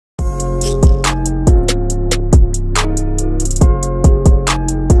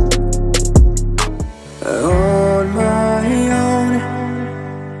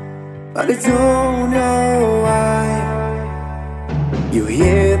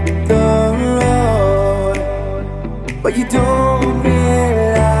but you don't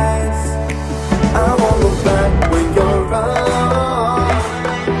realize I won't look back when you're wrong.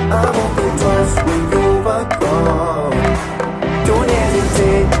 I won't think twice when you are gone. Don't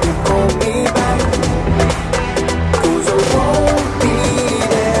hesitate to call me back, 'cause I won't be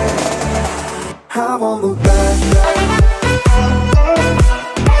there. I won't look back.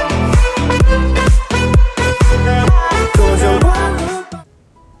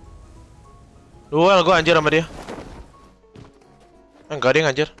 Duel gue anjir sama dia. Enggak, dia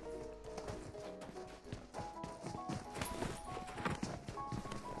anjir.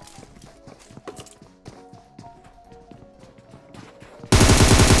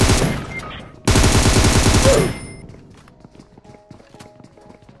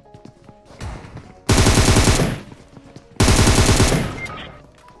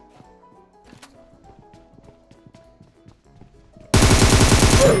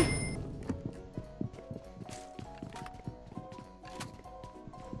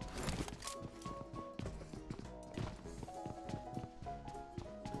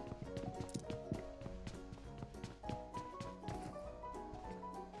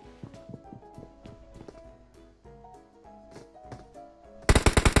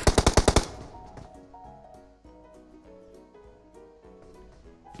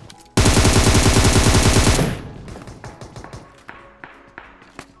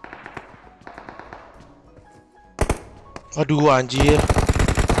 Aduh anjir.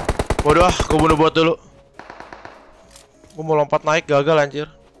 Waduh, gue bunuh bot dulu. Gue mau lompat naik gagal anjir.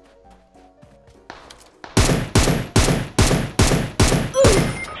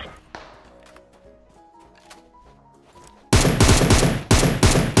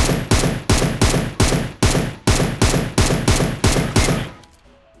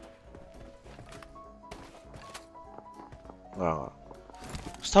 Enggak.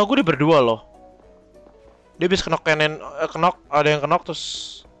 Setahu gue dia berdua loh. Dia bisa kenok ada yang kenok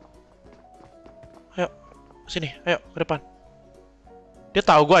terus. Ayo, sini, ayo ke depan. Dia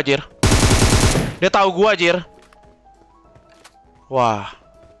tahu gua anjir. Dia tahu gua anjir. Wah.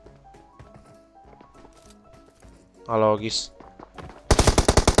 Nggak logis.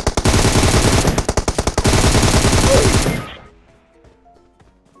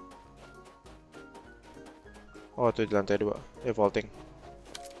 Oh, itu di lantai 2. Dia vaulting.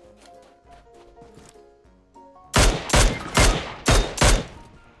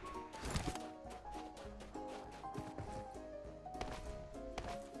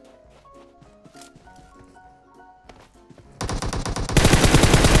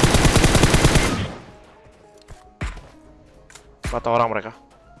 Mata orang mereka.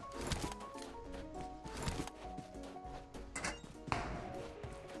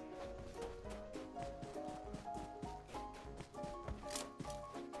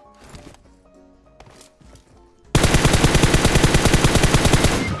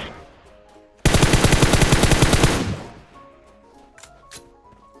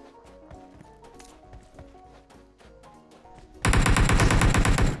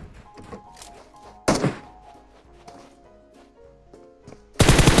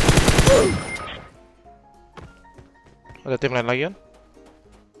 Ada tim lain lagi kan?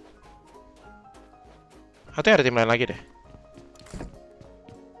 Atau ada tim lain lagi deh.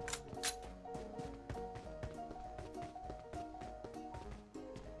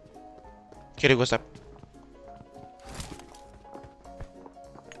 Kiri gue step.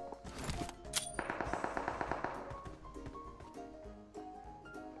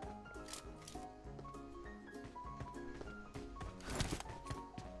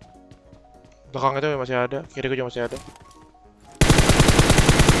 Belakang itu masih ada, kiri gue juga masih ada.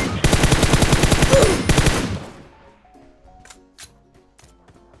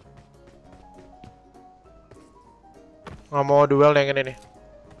 Nggak mau duel yang ini nih.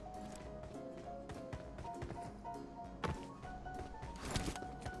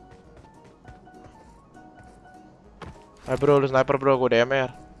 Bro, lu sniper bro, gue DMR.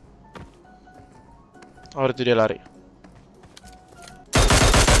 Oh, itu dia lari.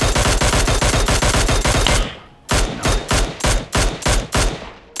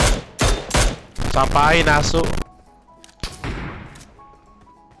 Sampain asu.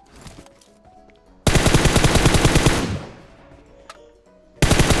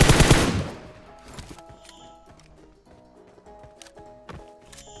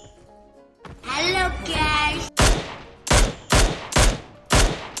 Halo guys.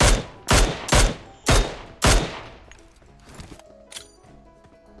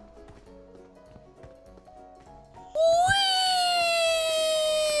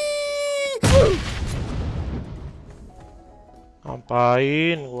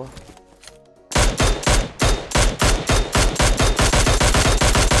 Ngapain gua?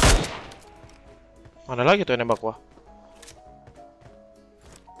 Mana lagi tuh yang nembak gua?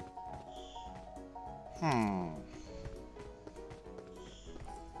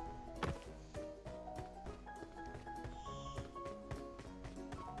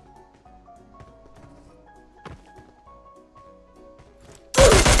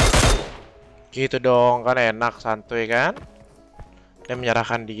 Gitu dong, kan enak, santuy kan? Dan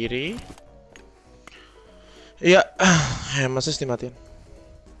menyerahkan diri. Iya, masih dimatiin.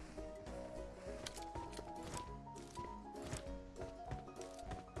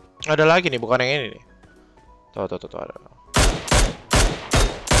 Ada lagi nih, bukan yang ini nih. Tuh, ada.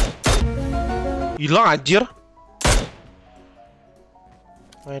 Hilang anjir.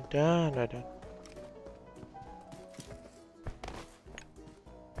 Ada.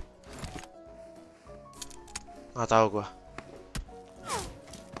 Nggak tahu gua.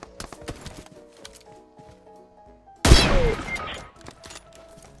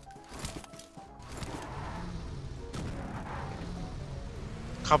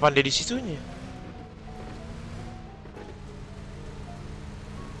 Kapan dia di situnya?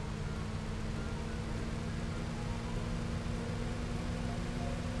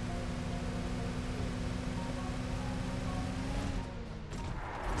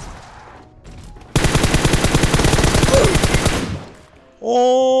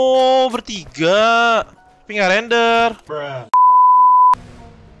 Oh, bertiga. Tapi nggak render.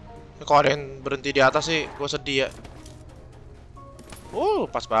 Kok ada yang berhenti di atas sih? Gue sedih ya.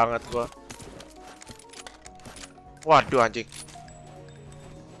 Pas banget gua. Waduh anjing.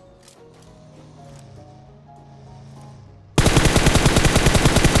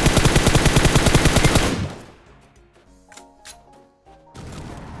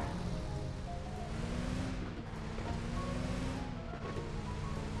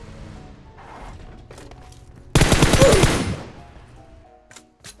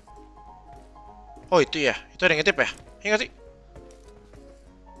 Oh itu ya, itu ada yang ngintip ya? Iya nggak sih?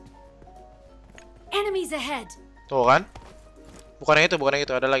 Enemies ahead. Tuh kan? Bukan yang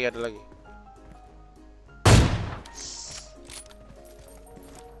itu, ada lagi.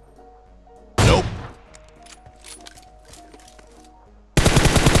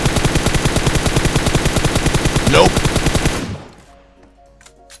 Nope.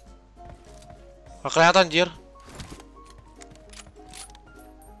 Gak kelihatan, anjir.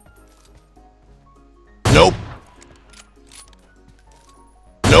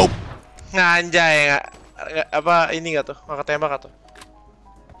 Nganjay, apa ini nggak tuh? Nggak ketembak nggak tuh?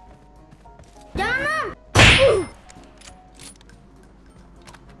 Jangan.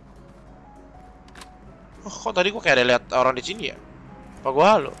 Oh, kok tadi gua kayak ada lihat orang di sini ya? Apa gua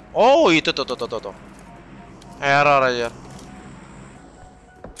halo? Oh, itu tuh. Error aja.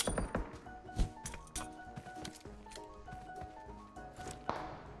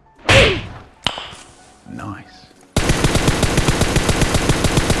 Nice.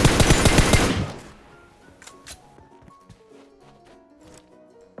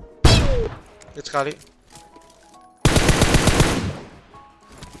 Hit sekali.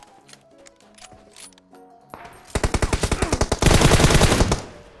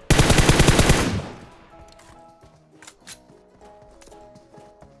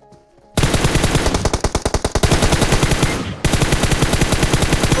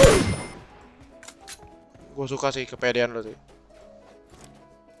 Gue suka sih kepedean lo sih.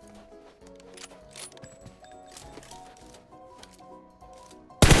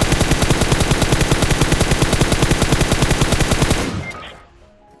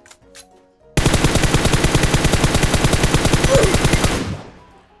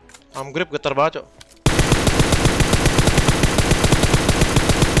 Grip getar banget, Cok.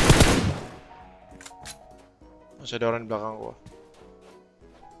 Masih ada orang di belakang gua.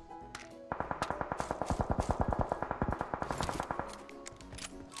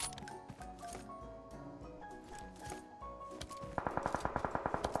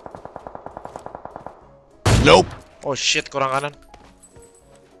 Nope. Oh shit, kurang kanan.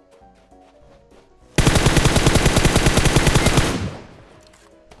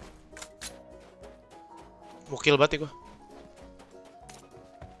 Mukil banget ya gua.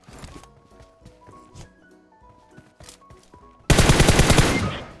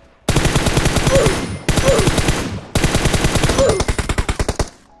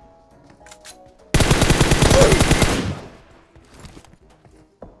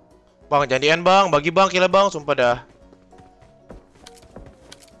 Bang, janjian bang, bagi bang, kila bang, sumpah dah.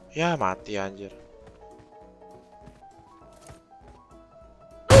 Ya mati anjir.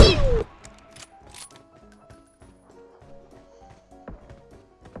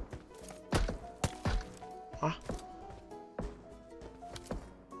 Hah?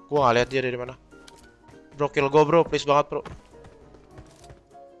 Gua nggak lihat dia dari mana. Bro, kill gue bro, please banget bro.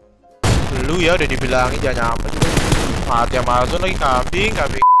 Lu ya udah dibilangin jangan nyampe. Mati Amazon lagi,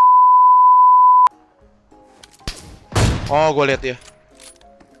 kambing. Oh, gue lihat ya.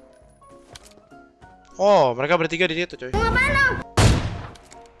 Oh, mereka bertiga di situ, coy.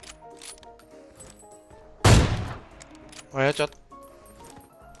 Oh ya, shot.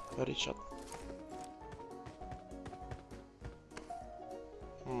 Very shot.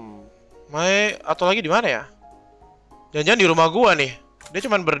 Atau lagi di mana ya? Jangan-jangan di rumah gua nih. Dia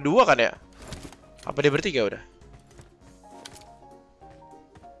cuman berdua kan ya? Apa dia bertiga udah?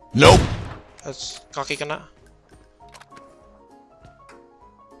 Nope. Kaki kena.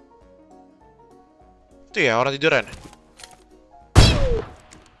 Itu ya orang tiduran.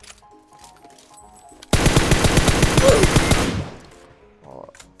 Oh,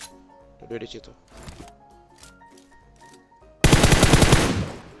 dua di situ.